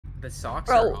The socks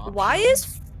are Bro, optional. why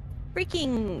is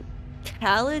freaking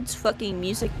Khaled's fucking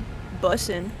music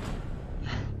bussin'?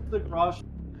 The crush.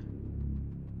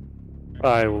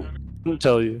 I will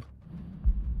tell you.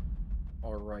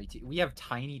 Alright, we have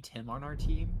Tiny Tim on our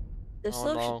team. This Oh,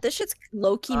 looks, no. this shit's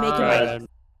low-key making my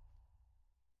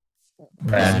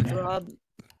Bad. throb.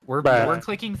 We're Bad.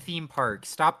 clicking theme park.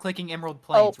 Stop clicking Emerald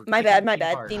Oh, Plains. We're my clicking bad, my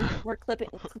theme bad. park. We're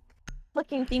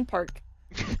clicking theme park.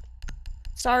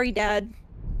 Sorry, Dad.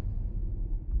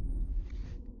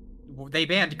 They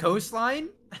banned Coastline?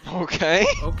 Okay.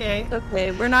 Okay.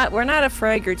 Okay, we're not a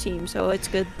Fragger team, so it's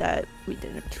good that we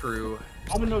didn't. True.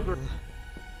 I'm gonna go.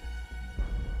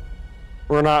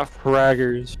 We're not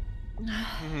fraggers.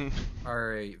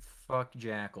 Alright, fuck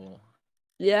Jackal.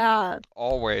 Yeah.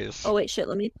 Always. Oh wait, shit.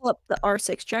 Let me pull up the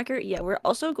R6 tracker. Yeah, we're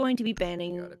also going to be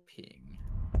banning. Got a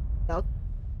ping.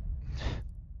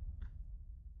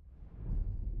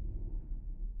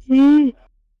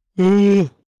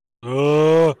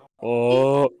 Oh.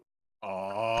 Oh.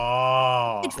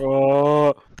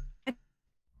 Oh.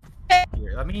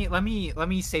 Here, let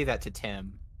me say that to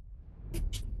Tim.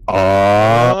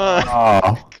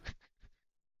 Oh.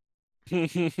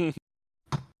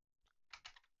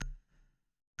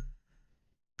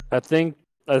 I think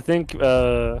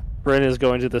Bryn is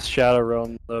going to the Shadow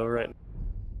Realm though, right now.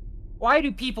 Why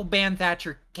do people ban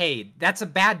Thatcher Cade? That's a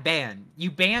bad ban. You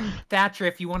ban Thatcher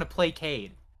if you want to play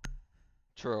Cade.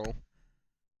 True.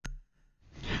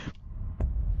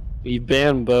 We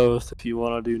ban both if you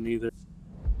want to do neither.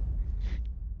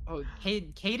 Oh,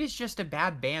 Cade is just a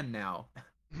bad ban now.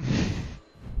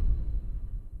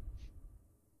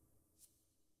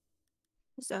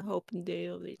 It's a hope and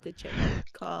daily to check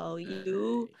call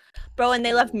you. Bro, and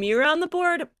they left Mira on the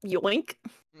board. Yoink.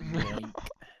 Yoink.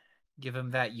 Give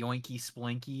him that yoinky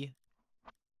splinky.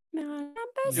 No,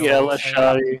 Yeah, let's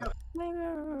shoddy.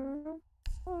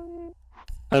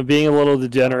 I'm being a little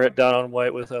degenerate down on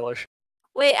white with LSU.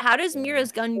 Wait, how does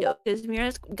Mira's gun go? Does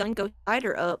Mira's gun go side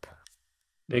or up?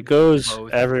 It goes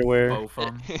Both. everywhere. Both of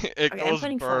 'em. It Okay, I'm goes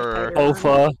putting burr. Flashlighter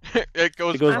Ofa. It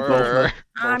goes It goes burr. both.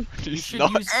 I'm- You These should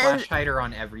nuts. use Flash Hider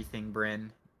on everything,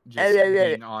 Bryn. Just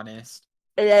being honest.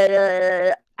 I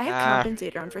have Ah.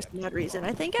 compensator on for some odd reason.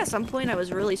 I think at some point I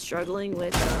was really struggling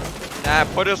with. Nah,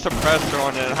 put a suppressor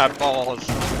on it and have balls.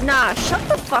 Nah, shut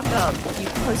the fuck up, you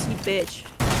pussy bitch.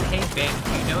 Hey Ben,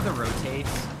 do you know the rotates?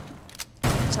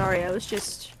 Sorry, I was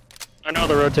just. I know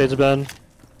the rotates, Ben.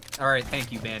 Alright,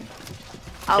 thank you, Ben.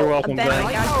 Oh, You're welcome, Ben, Ben. I I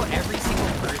like got how every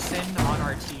single person on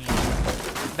our team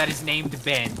that is named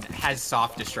Ben has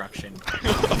soft destruction.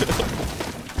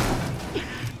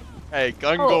 Hey,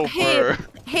 gun Oh, go hey, burr.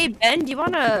 hey Ben, do you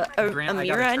want a Grant, I gotta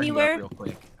mirror turn you up anywhere? real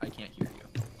quick. I can't hear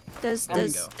you. Does There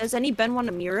we go. does any Ben want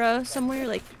a mirror somewhere,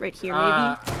 like right here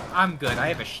maybe? I'm good. I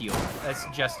have a shield. That's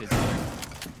just as good.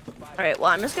 All right,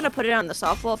 well I'm just gonna put it on the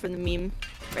soft wall for the meme,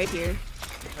 right here.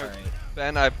 Alright.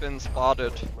 Ben, I've been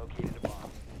spotted.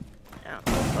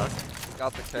 Oh, fuck.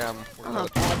 Got the cam. We're Oh,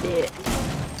 good. bad it.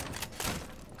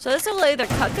 So this will either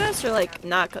cut us or like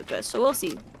not cut us, so we'll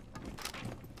see.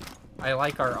 I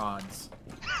like our odds.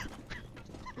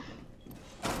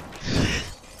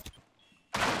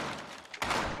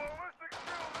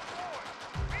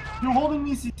 You're holding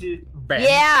me, CT. Ben.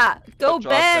 Yeah, go Good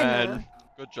job, Ben.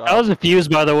 Good That job. was a fuse,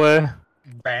 by the way.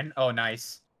 Ben. Oh,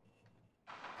 nice.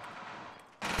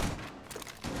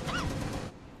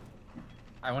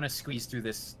 I want to squeeze through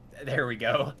this. There we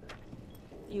go.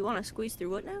 You want to squeeze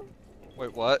through what now?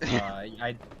 Wait, what?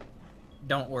 I.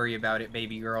 Don't worry about it,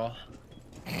 baby girl.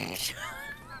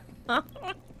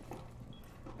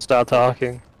 Stop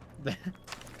talking. I've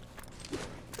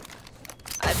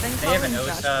been They have an calling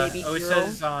Josh Osa. baby girl.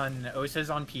 Osa's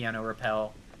on piano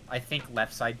rappel. I think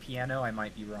left side piano. I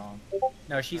might be wrong.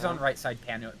 No, she's on right side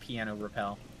piano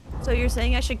rappel. So you're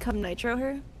saying I should come nitro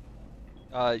her?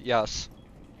 Yes.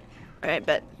 Alright,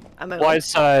 bet. I'm over. White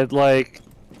side, like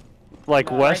Right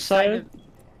west side? of-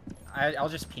 I'll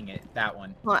just ping it. That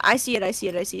one. Hold on, I see it, I see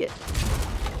it, I see it.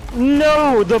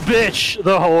 No, the bitch,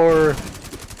 the whore.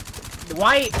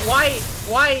 White.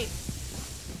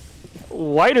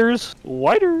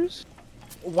 Whiters.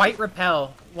 White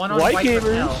repel. One on White white gamers.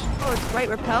 repel. Oh, it's right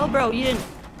repel? Bro, you didn't...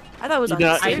 I thought it was You on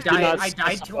not- I you safe. did not died to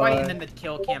white, specify. and then the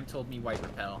kill cam told me white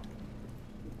repel.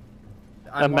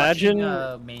 I'm Imagine-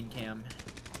 watching, main cam.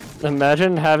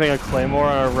 Imagine having a claymore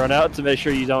on a run out to make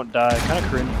sure you don't die. Kind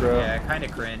of cringe, bro. Yeah, kind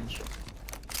of cringe.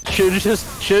 Should've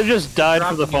just died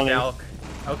Drop for the me, funny. Valk.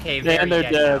 Okay, very And they're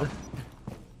dead. dead.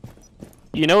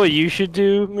 You know what you should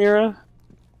do, Mira?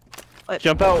 What?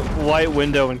 Jump out white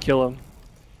window and kill him.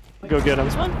 Go get him.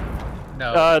 This one?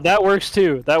 No. That works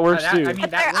too. That works that- too. I mean,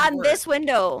 But that they're would on work. this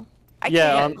window. I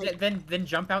Yeah, can't. Then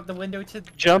jump out the window to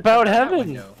Jump out that heaven.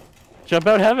 window. Jump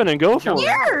out heaven and go for Jump it.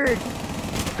 out. Weird.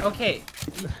 Okay.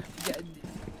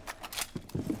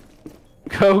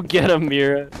 Go get him,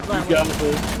 Mira. Hold on, You got wait.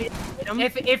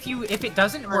 this. If it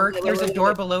doesn't work, wait, there's a wait, door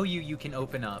wait. below you you can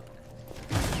open up.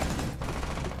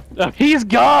 Oh, he's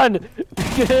gone.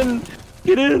 Get in.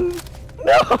 Get in.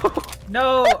 No.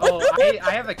 No. Oh,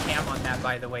 I have a cam on that,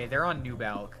 by the way. They're on New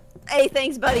Balk. Hey,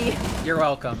 thanks, buddy. You're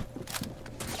welcome.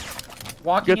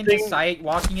 Walking Good into thing- site,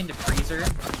 walking into freezer.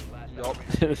 Yup.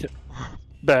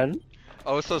 Ben.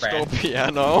 Also stole Brad.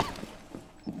 piano.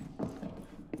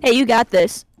 Hey, you got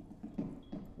this.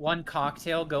 One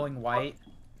cocktail going white.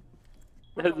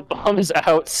 The bomb is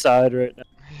outside right now.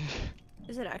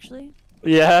 Is it actually?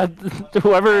 Yeah,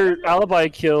 whoever Alibi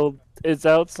killed is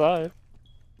outside.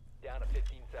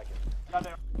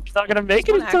 He's not gonna make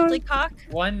it One in time. actually cock?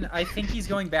 One, I think he's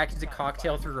going back into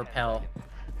cocktail through rappel.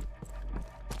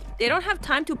 They don't have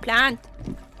time to plant.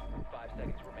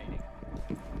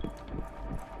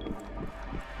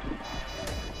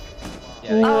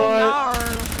 Yeah. What?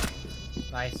 Oh,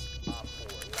 Nice.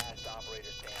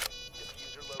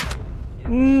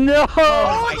 No!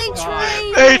 Oh my they God.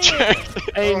 trained They it.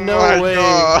 changed. Ain't Oh no my way.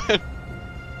 God.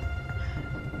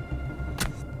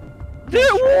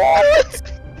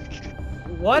 What?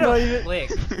 What Not a even- flick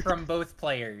from both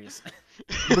players.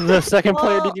 The second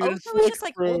player Well, didn't even Osa was flick, just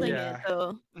like bro. holding Yeah. it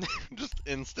though. Just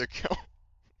insta kill.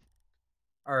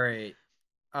 Alright.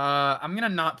 I'm gonna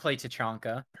not play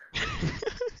Tachanka.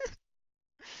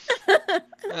 Dude,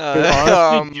 honestly, just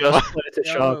Um, play No,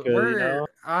 Tachanka, you know?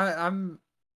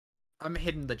 I'm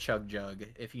hitting the chug jug,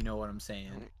 if you know what I'm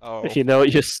saying. oh. If you know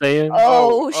what you're saying.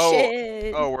 Oh, oh,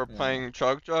 shit. Oh, we're Yeah. playing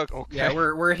Chug Jug? Okay. Yeah,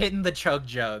 we're hitting the chug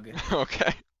jug.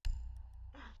 Okay.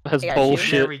 That's I got you. There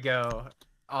bullshit. we go.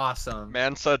 Awesome.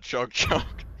 Man said Chug Jug.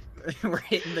 We're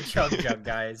hitting the chug jug,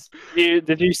 guys.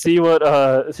 Did you see what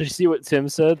Tim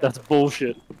said? That's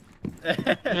bullshit.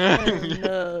 Oh,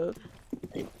 no.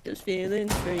 Just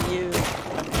feelings for you.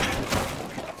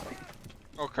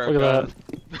 Okay, Look at bad.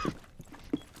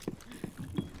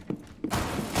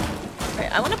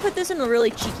 Alright, I want to put this in a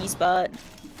really cheeky spot.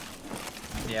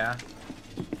 Yeah.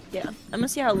 Yeah, I'm gonna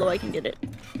see how low I can get it.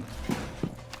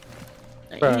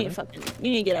 Alright, you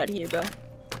need to get out of here, bro.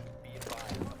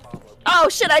 Oh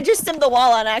shit, I just stemmed the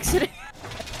wall on accident.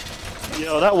 You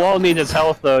know, that wall needs its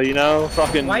health though, you know?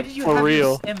 Fucking Why did you for have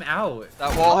real. to stem out?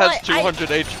 That wall Oh, has 200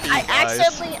 HP, I guys.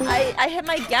 accidentally, I hit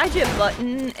my gadget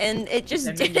button and it just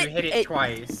And then did you hit it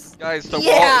twice. Guys, the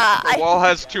Yeah, wall, the wall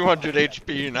has 200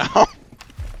 HP now.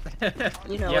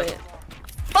 You know Yep. it.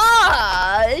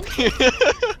 Fudge!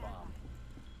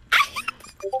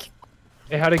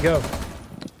 Hey, how'd it go?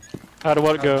 How did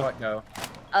what How'd go? what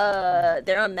go?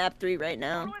 They're on map 3 right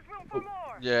now.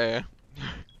 Yeah.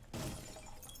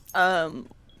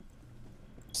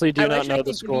 So you do I not wish know I the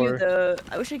could score. give you the.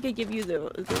 I wish I could give you the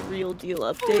real deal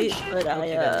update, but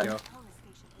Okay, there you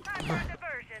go.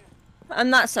 I'm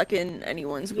not sucking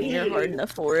anyone's wiener hard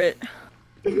enough for it.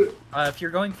 If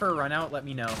you're going for a run out, let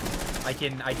me know. I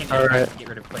can Alright. get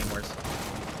rid of claymores.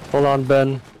 Hold on,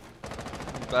 Ben.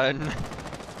 Ben.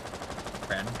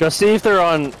 Friend. Go see if they're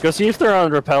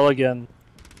on rappel again.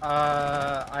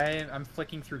 I'm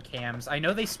flicking through cams. I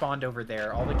know they spawned over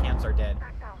there. All the cams are dead.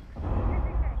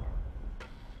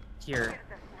 Here.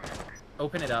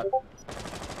 Open it up.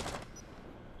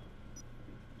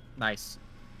 Nice.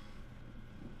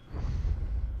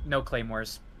 No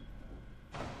claymores.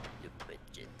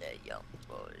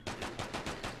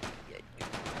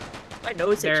 I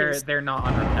know it's itches. They're not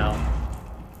on rappel.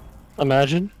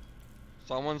 Imagine.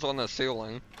 Someone's on the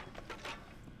ceiling.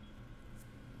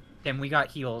 Tim, we got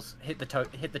heals. Hit the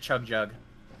chug jug.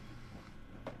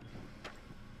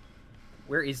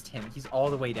 Where is Tim? He's all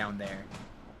the way down there.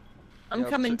 I'm Yeah,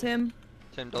 coming, but- Tim.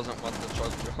 Tim doesn't want the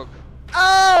Chug Jug.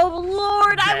 Oh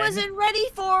Lord, I Ben. wasn't ready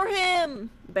for him.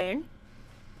 Ben,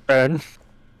 Ben.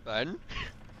 Ben?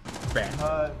 Ben.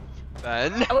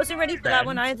 Ben? I wasn't ready for that Ben.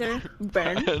 one either.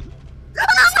 Ben. Ben?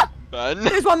 Ben?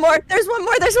 There's one more. There's one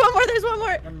more. There's one more. There's one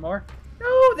more. One more.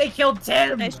 No, they killed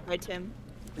Tim. Nice try, Tim.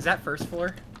 Is that first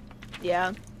floor?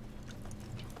 Yeah.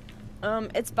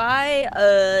 It's by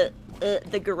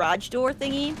the garage door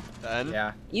thingy. Ben?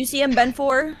 Yeah. You see him, Ben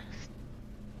 4?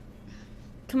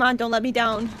 Come on, don't let me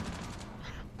down.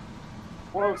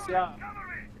 Close, yeah.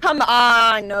 Come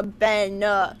on, Ben.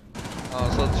 Oh,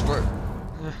 so it's for...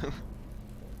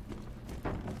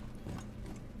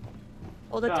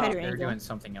 Hold a Yeah, tighter They're angle. doing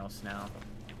something else now.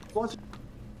 Flush.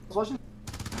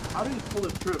 How do you pull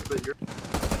the trip that you're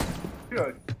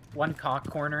good? One cock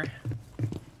corner.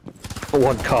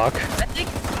 One cock.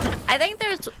 I think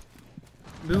there's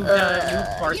Move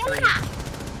bar 3.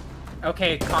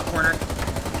 Okay, cop corner.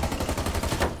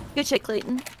 Good shit,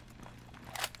 Clayton.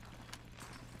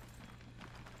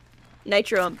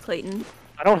 Nitro on Clayton.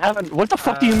 I don't have it. What the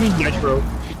fuck do you mean, Nitro?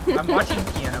 I'm watching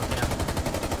piano cam.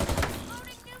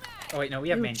 Oh wait, no, we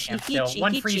have Ooh, main cam cheeky, still.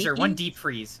 One cheeky, freezer, cheeky. one deep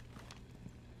freeze.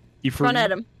 You Run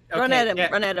at him. Run Okay, at him. yeah,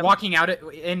 Run at him. Walking out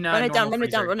in Run it down. normal Run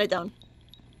it down. freezer. Run it down.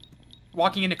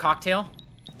 Walking into cocktail.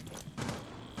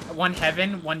 One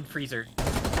heaven, one freezer.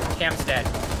 Cam's dead.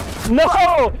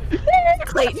 No!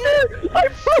 Clayton. Clayton.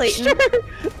 What? Clayton.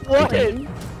 Ben.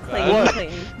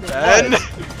 Clayton. Ben.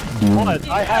 What?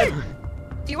 I had.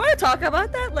 Do you want to talk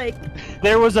about that? Like,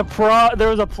 There was a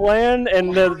plan,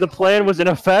 and the plan was in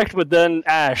effect, but then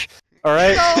Ash. All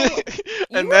right. so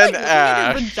And you were, then like, looking at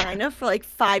Ash. your vagina for like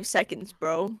 5 seconds,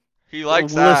 bro. He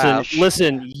likes Ash.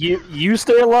 Listen. You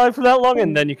stay alive for that long,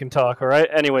 and then you can talk. All right.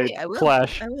 Anyway, Okay, I will.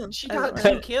 Clash. I will. She I got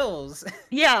will. 2 kills.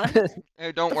 Yeah.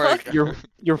 Hey, don't The worry. fuck?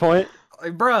 Your point.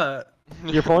 Bruh.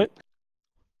 Your point.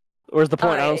 Where's the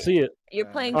point? I don't Alright. see it. You're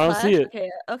playing I don't Clash? see it. Okay,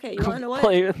 okay, you wanna know what?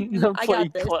 I'm I playing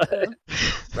got this.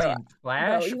 Clash. Bro,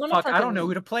 Flash? you wanna Fuck, I don't fucking- know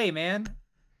who to play, man.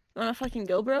 You wanna fucking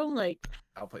go, bro? Like,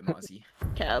 I'll play Mozzie.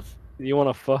 Cav. You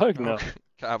wanna fuck? No.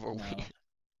 Cavalry.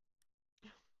 No.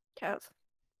 Cav.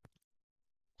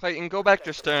 Clayton, go back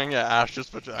to staring at Ash's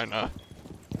vagina.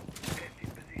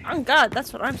 Oh god,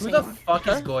 that's what I'm Who saying. the fuck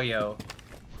is Huh? Goyo?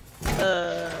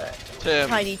 Tim.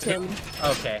 Tiny Tim.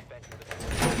 Okay.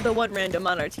 The one random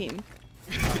on our team.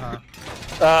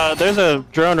 Uh-huh. There's a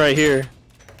drone right here.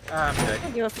 I'm good. I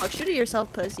don't give a fuck. Shoot it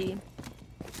yourself, pussy.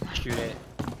 Shoot it.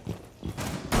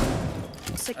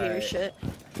 Sick of your Alright. shit.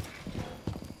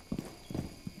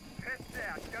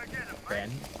 Ben.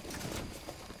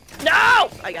 No!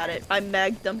 I got it. I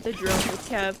mag dumped the drone with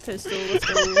Cav pistol. Let's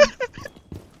go.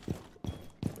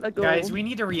 Let's go. Guys, we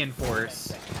need to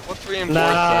reinforce. What's reinforcing?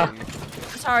 Nah.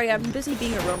 Sorry, I'm busy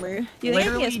being a roamer. Do you think I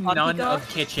Literally can get none Spawn of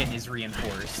kitchen is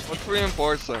reinforced. What's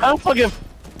reinforcing? I don't fucking.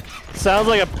 Sounds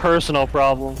like a personal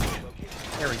problem.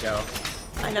 There we go.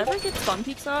 I never get spawn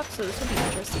peaks off, so this will be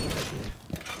interesting.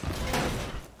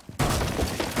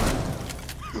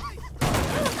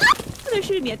 They're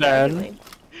shooting me at the Ben. anyway.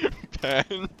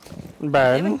 Ben.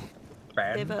 Ben.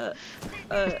 They have Ben.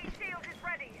 a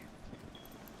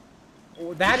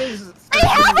Oh, that is.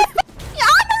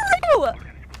 Yamaru!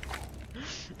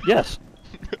 Yes.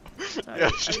 Yes,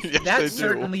 yes, That's they do.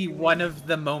 certainly one of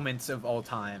the moments of all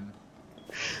time.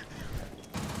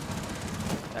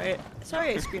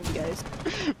 Sorry, I screamed, you guys.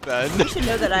 Ben. You should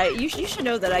know that you should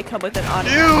know that I come with an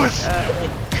News!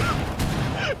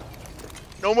 automatic.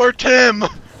 No more Tim!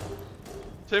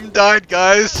 Tim died,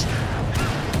 guys!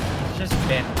 It's just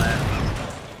Ben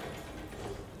left.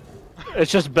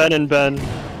 It's just Ben and Ben.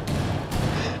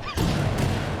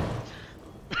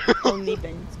 Only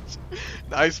Ben.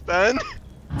 Nice, Ben.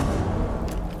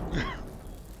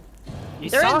 You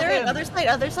They're saw in. They're in. him.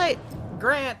 Other side.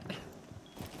 Grant.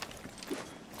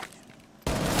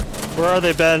 Where are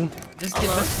they, Ben? Just get the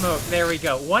Almost. smoke. There we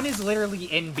go. One is literally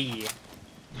in B.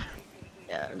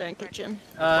 Yeah, they're in kitchen.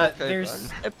 Okay, There's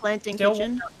Ben. They're planting still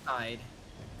kitchen. one outside.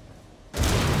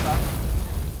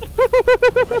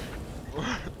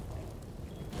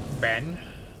 Ben.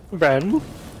 Ben.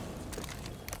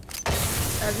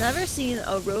 I've never seen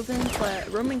a Roman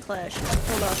clash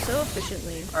pulled off so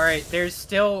efficiently. All right.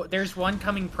 There's one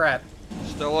coming prep.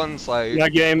 Still on site.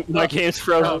 That game's Oh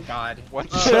frozen. God.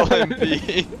 One's still in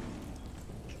B.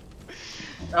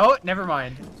 Oh, never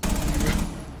mind.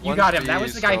 You One's got him. B, That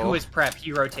was the guy who so- was prep.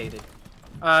 He rotated.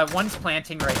 One's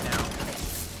planting right now.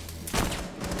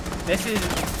 This is...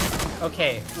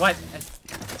 Okay, what?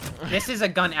 This is a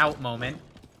gun out moment.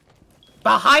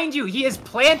 Behind you! He is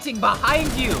planting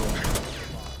behind you!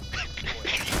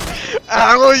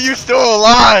 How are you still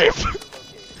alive?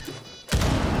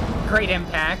 Great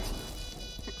impact.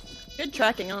 Good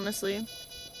tracking, honestly.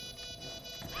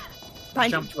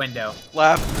 Behind you. Jumped window.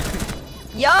 Left.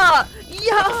 Yeah!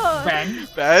 Yeah! Ben?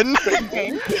 Ben?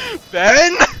 Ben?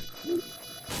 Ben?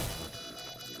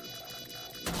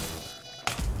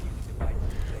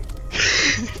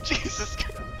 Jesus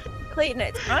Christ. Clayton,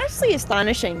 it's honestly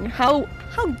astonishing how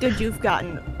good you've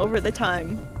gotten over the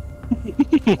time.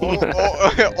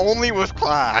 Only with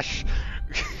Clash.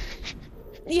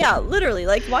 Yeah, literally.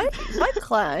 Like, why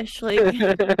Clash? Like,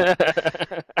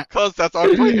 Because that's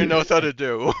all Clayton knows how to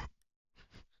do.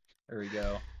 There we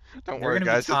go. Don't They're worry,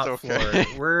 gonna guys, be it's top okay.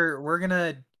 floor. We're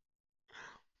gonna...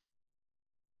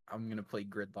 I'm gonna play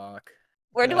Gridlock.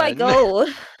 where do I Ben. go?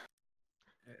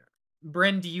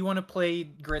 Bryn, do you want to play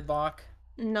Gridlock?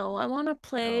 No, I want to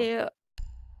play.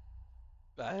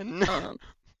 Ben?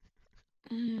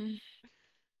 Mm,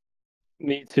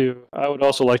 Me too. I would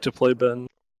also like to play Ben.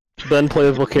 Ben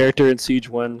playable character in Siege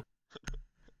Win.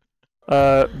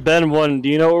 Ben 1, do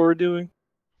you know what we're doing?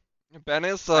 Ben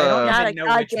is I don't Not a even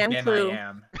know which goddamn Ben clue. I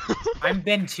am. I'm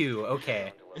Ben 2.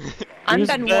 Okay. I'm Who's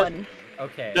Ben Ben? 1.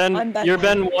 Okay. I'm Ben You're 1.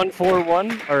 Ben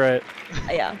 141? Alright.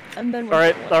 Yeah, I'm Ben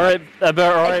 1.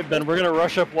 Alright, Ben, we're gonna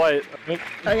rush up white.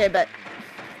 Okay, bet.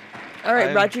 Alright,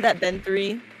 I'm- roger that, Ben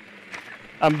 3.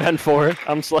 I'm Ben 4.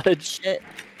 I'm Sledge. Shit.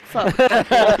 Fuck.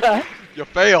 Okay, You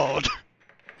failed.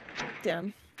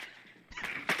 damn.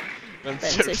 Ben Ben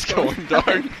 6 6 going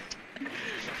dark.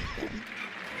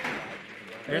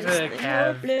 There's a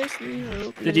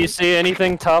Cav. Did you see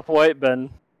anything top white, Ben?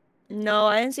 No,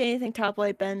 I didn't see anything top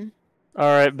white, Ben.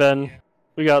 Alright, Ben.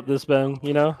 We got this, Ben,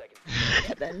 you know?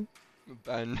 Yeah, Ben.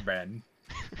 Ben. Ben.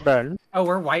 Ben. Oh,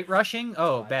 we're white rushing?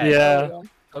 Oh, Ben. Yeah.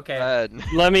 Okay. Ben.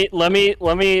 Let me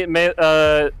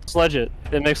sledge it.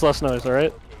 It makes less noise,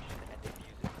 alright?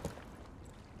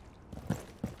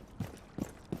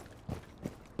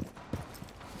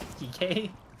 DK?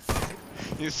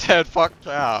 You said fuck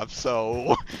Cav,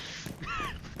 so.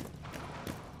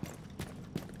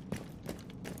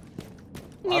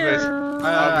 I'm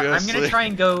Obviously.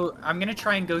 gonna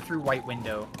try and go through white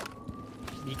window.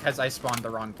 Because I spawned the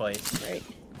wrong place. Right.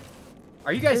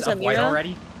 Are you guys There's up white Amira?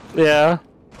 already? Yeah.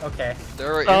 Okay.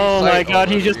 They're Oh my inside god,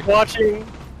 he's already. just watching.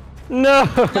 No!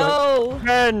 No!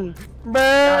 Ben!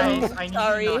 Ben! Guys, I need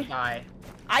Sorry. to not die.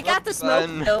 I got the smoke,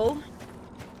 Ben. though.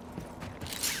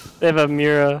 They have a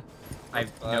Mira.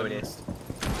 I've noticed.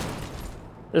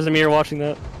 There's a Mira watching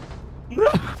that.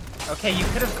 Okay, you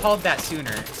could have called that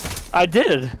sooner. I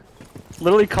did.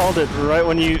 Literally called it right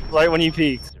when you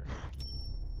peeked.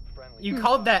 You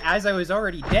called that as I was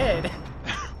already dead.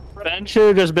 Ben should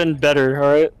have just been better,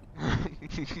 alright?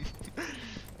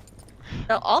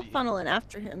 No, I'll funnel in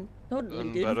after him. Totally,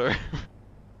 Done dude. better.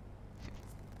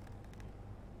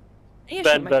 I need to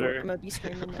Ben shut my better. door. I'm gonna be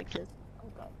screaming like this. Oh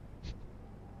god.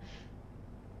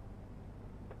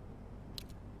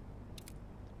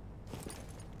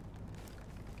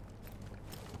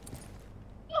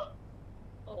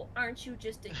 Oh, aren't you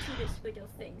just the cutest little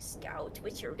thing, Scout,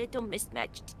 with your little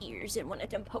mismatched ears and one of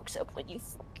them pokes up when you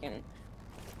fucking...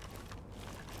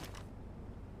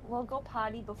 Well, go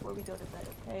potty before we go to bed,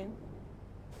 okay?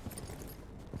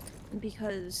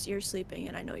 Because you're sleeping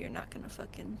and I know you're not gonna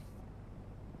fucking...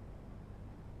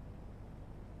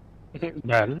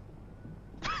 Ben.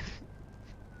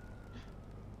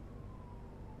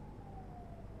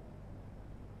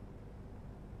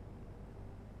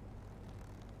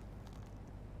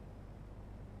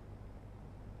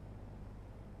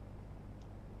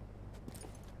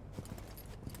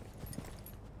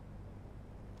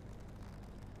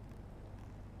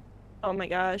 Oh my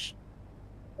gosh.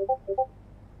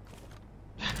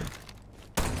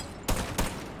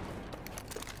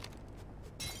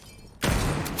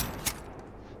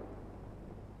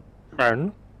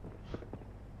 Ben.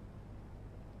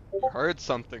 You heard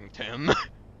something, Tim.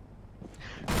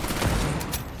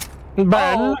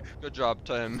 Ben. Oh. Good job,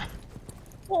 Tim.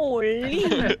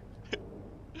 Holy.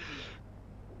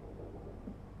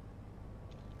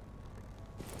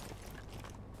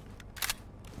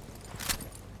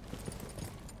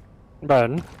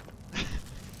 Ben.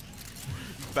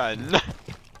 Ben.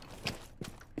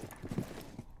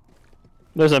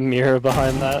 There's a mirror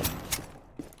behind that.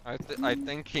 I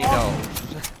think he knows.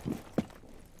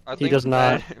 I think does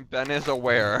not. Ben is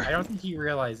aware. I don't think he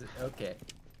realizes. Okay.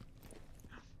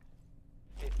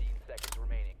 15 seconds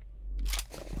remaining.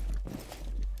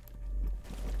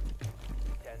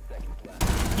 10 seconds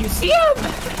left. You see him?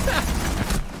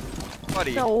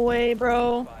 Buddy. No way,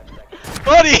 bro. 5 seconds.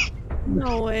 Buddy!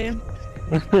 No way.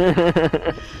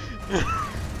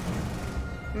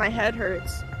 My head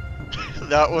hurts.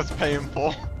 That was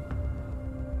painful.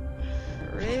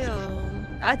 For real.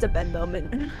 That's a Ben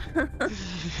moment.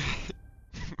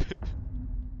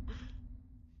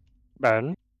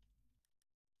 Ben.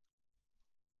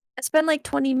 It's been like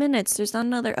 20 minutes. There's not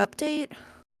another update?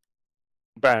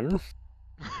 Ben.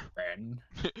 Ben.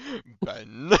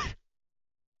 Ben.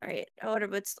 Alright,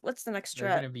 what's the next They're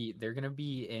strat? gonna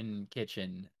be in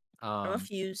kitchen. I'm a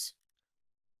fuse.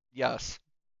 Yes.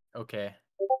 Okay.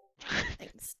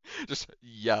 Thanks. Just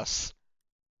yes.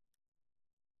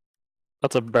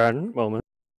 That's a Ben moment.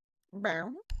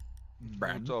 Brown.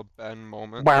 Ben. It's a Ben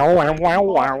moment. Wow, wow, wow,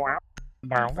 wow, wow.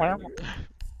 Wow, wow.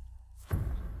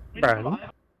 Ben.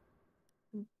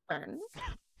 Brown.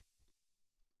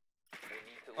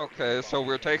 Okay, so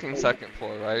we're taking second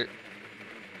floor, right?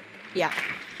 Yeah.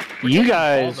 You All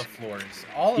guys, the floors.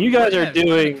 All of you we're guys are gonna kill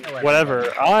doing everybody.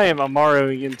 whatever. I am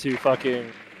Amaroing into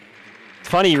fucking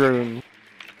funny room.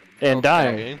 and Okay.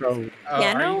 dying. So, Oh, are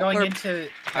Piano you going or- into?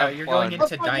 Have You're going fun.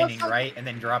 into dining, right? And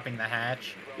then dropping the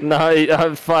hatch.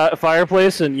 no,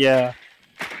 fireplace and yeah.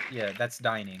 Yeah, that's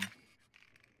dining.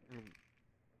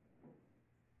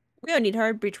 We don't need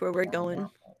hard breach where we're going.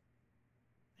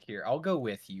 Here, I'll go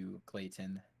with you,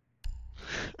 Clayton.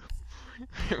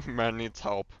 Man needs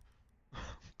help. 10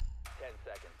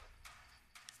 seconds.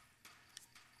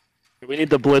 We need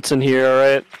the blitz in here,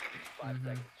 alright? 5 Mhm.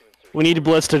 seconds to insert. We need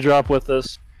blitz to drop with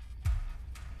us.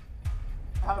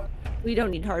 We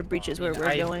don't need hard breaches where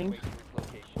we're going. Wait for its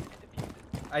location and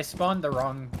defuse it. I spawned the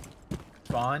wrong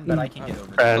spawn, but I can get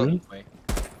over Ben? there quick.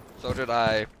 So did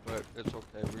I, but it's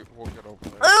okay. We'll get over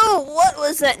there. Oh, what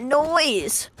was that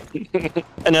noise?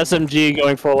 An SMG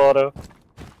going full auto.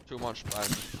 Too much time.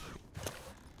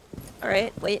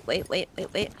 Alright, wait.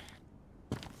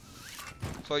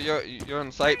 So you're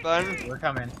in sight, Ben? We're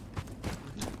coming.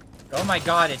 Oh my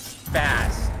god, it's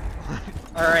fast.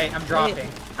 Alright, I'm dropping.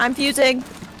 I'm fusing.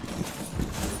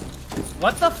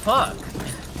 What the fuck?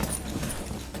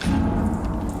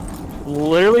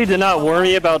 Literally did not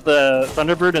worry about the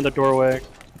Thunderbird in the doorway.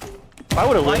 I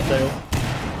would have lived there.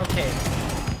 Okay,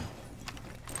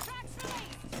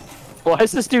 Why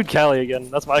is this dude Callie again?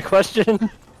 That's my question.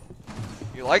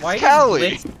 He likes why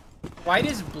Cali. why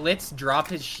does Blitz drop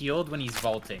his shield when he's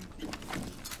vaulting?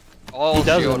 All He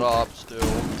doesn't. shield ops do.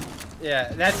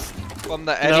 Yeah, that's From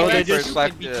the No, enemy they just-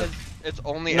 perspective, it's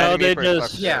only No, enemy they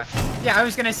just- perspective. yeah. I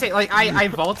was gonna say, like, I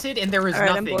vaulted and there was Alright,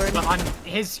 I'm nothing, bored. but on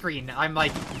his screen, I'm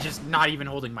like just not even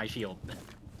holding my shield.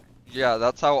 Yeah,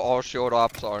 that's how all shield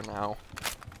ops are now.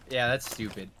 Yeah, that's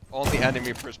stupid. Only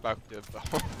enemy perspective,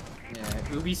 though. Yeah,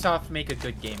 Ubisoft make a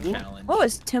good game Ooh. challenge. What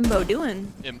was Timbo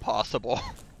doing? Impossible.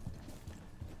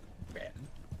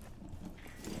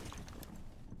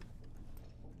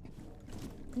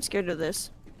 I'm scared of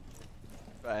this.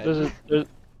 Ben.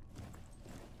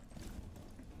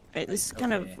 Right, this is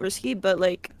kind Okay. of risky, but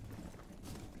like,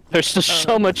 There's just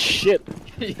so much shit.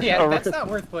 Yeah, Alright. that's not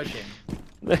worth pushing.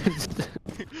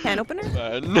 can opener?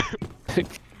 Ben.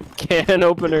 Can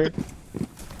opener.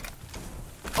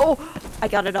 Oh, I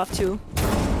got it off too.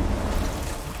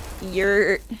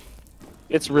 You're.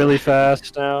 It's really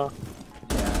fast now.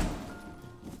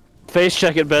 Face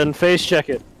check it, Ben. Face check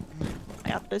it. I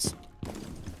got this.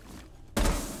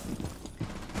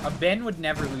 A Ben would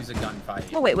never lose a gunfight.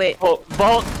 Oh wait. Oh,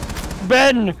 vault.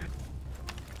 Ben.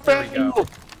 There we go.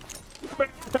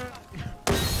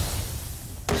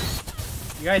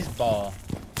 You guys ball.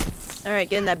 All right,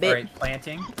 get in that bit. Alright,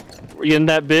 planting. We're getting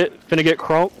that bit. Finna get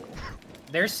crunk.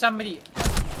 There's somebody.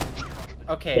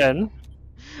 Okay, Ben.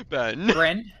 Ben.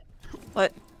 Bren.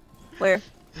 What? Where?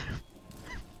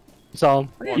 Saw him.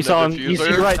 On You the saw him. diffuser?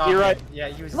 You're right. saw You're him. right. Yeah,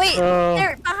 he was. Wait, Oh.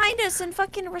 they're behind us in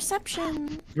fucking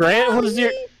reception. Grant was your.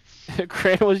 Really?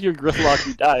 Grant was your Gridlock.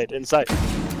 You died inside.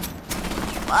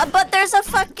 But there's a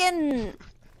fucking.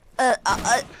 Fucking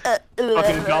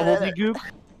gobbledygook.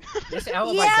 This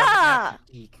alibi Yeah. doesn't have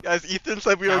to peak. Guys, Ethan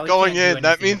said we were Cali going can't do in.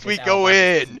 That anything means with we this go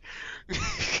alibi. in.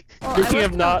 Well, Speaking I of went to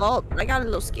the not- vault, I got a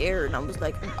little scared and I was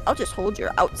like, I'll just hold you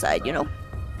outside, you know.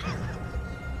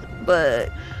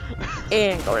 But it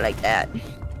ain't go like that.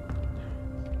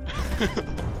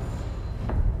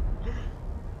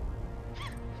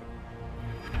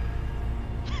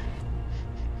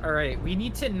 Alright, we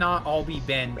need to not all be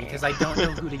Ben because I don't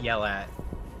know who to yell at.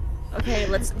 Okay,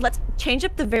 let's change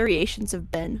up the variations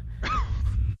of Ben.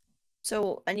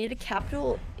 So I need a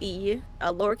capital E,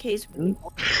 a lowercase,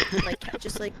 like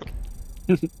just like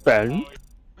Ben.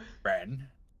 Ben.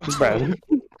 Ben.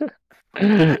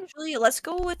 actually let's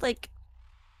go with like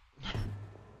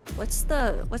what's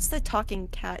the talking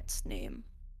cat's name?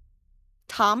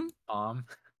 Tom? Tom.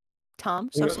 Tom?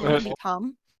 So it's gonna be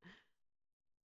Tom.